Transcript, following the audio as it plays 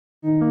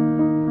I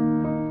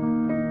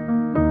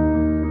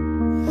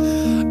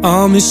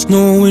miss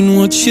knowing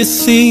what you're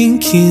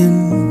thinking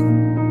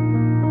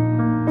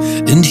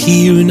and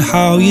hearing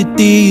how your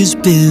day has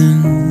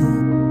been.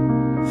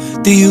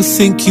 Do you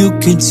think you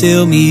can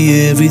tell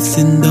me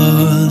everything,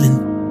 darling,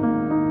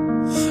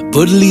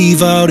 but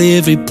leave out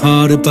every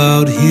part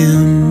about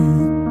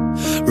him?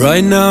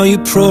 Right now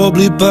you're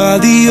probably by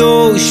the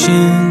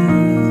ocean,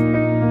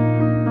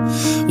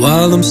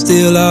 while I'm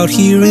still out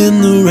here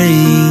in the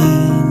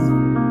rain.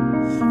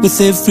 With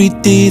every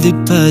day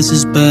that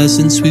passes by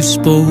since we've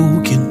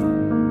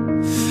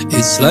spoken,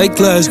 it's like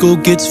Glasgow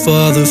gets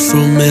farther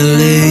from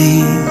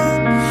LA.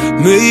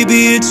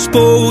 Maybe it's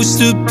supposed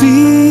to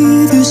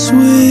be this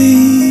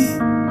way,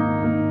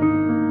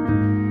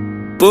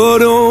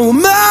 but oh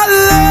my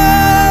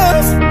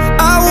love,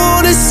 I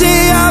wanna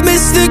say I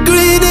miss the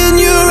grin in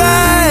your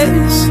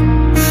eyes.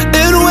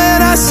 And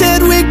when I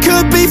said we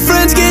could be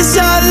friends, guess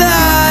I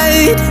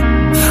lied.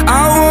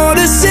 I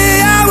wanna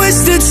say I wish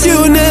that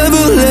you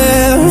never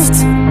left.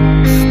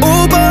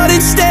 Oh, but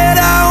instead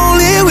I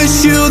only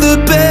wish you the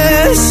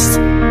best.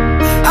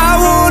 I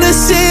wanna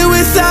say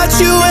without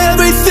you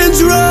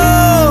everything's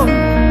wrong,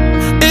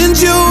 and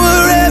you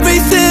were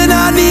everything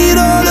I need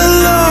all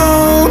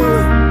along.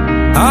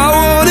 I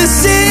wanna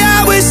say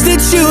I wish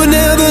that you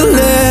never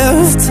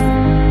left.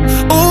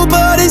 Oh,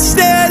 but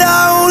instead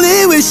I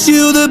only wish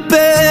you the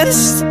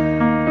best.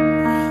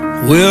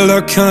 Well,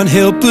 I can't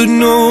help but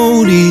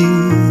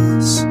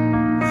notice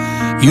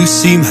you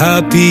seem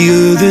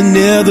happier than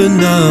ever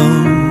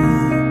now,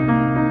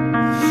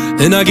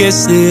 and I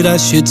guess that I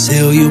should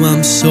tell you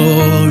I'm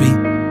sorry.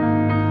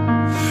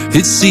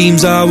 It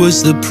seems I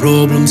was the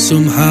problem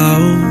somehow.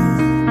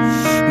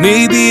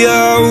 Maybe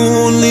I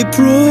only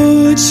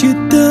brought you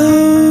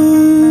down,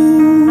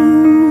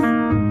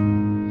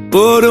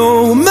 but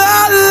oh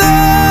my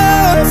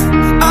love,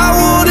 I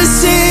wanna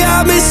say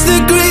I miss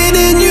the grin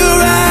in your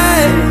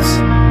eyes.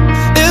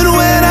 And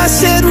when I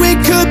said we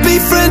could be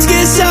friends,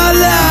 guess I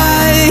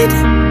lied.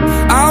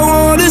 I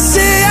wanna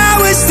say I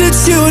wish that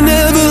you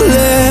never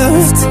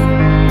left.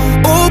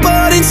 Oh,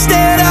 but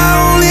instead I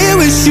only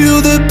wish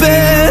you the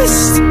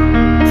best.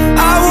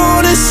 I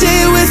wanna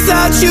say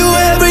without you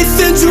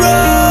everything's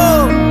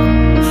wrong,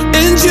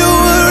 and you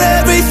were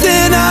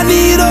everything I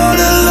need all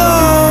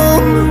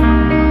along.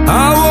 I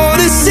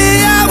wanna say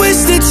I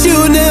wish that you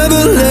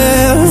never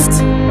left.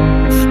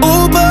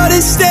 Oh, but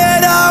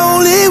instead I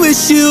only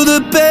wish you the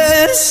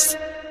best.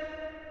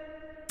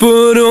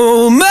 But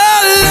oh my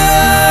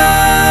love,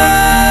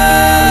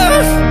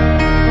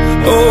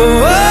 oh,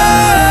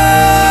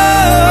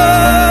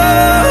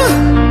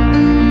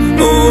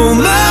 oh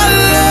my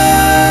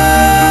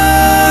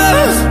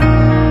love,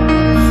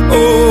 oh,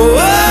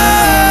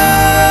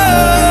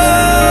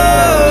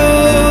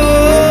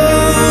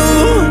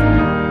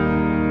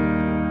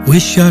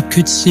 wish I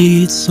could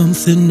say it's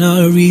something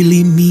I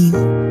really mean,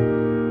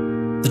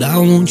 that I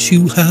want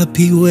you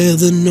happy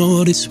whether or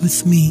not it's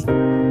with me.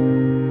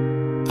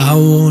 I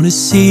wanna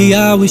say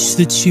I wish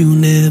that you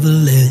never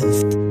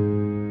left.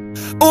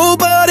 Oh,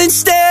 but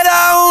instead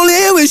I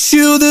only wish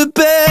you the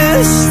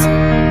best.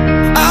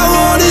 I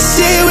wanna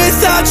say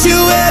without you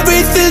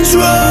everything's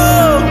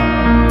wrong,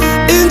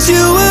 and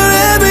you were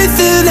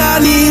everything I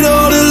need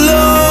all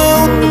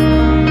along.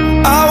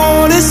 I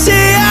wanna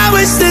say I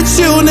wish that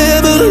you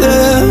never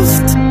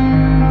left.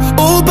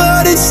 Oh,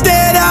 but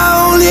instead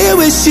I only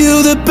wish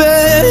you the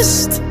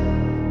best.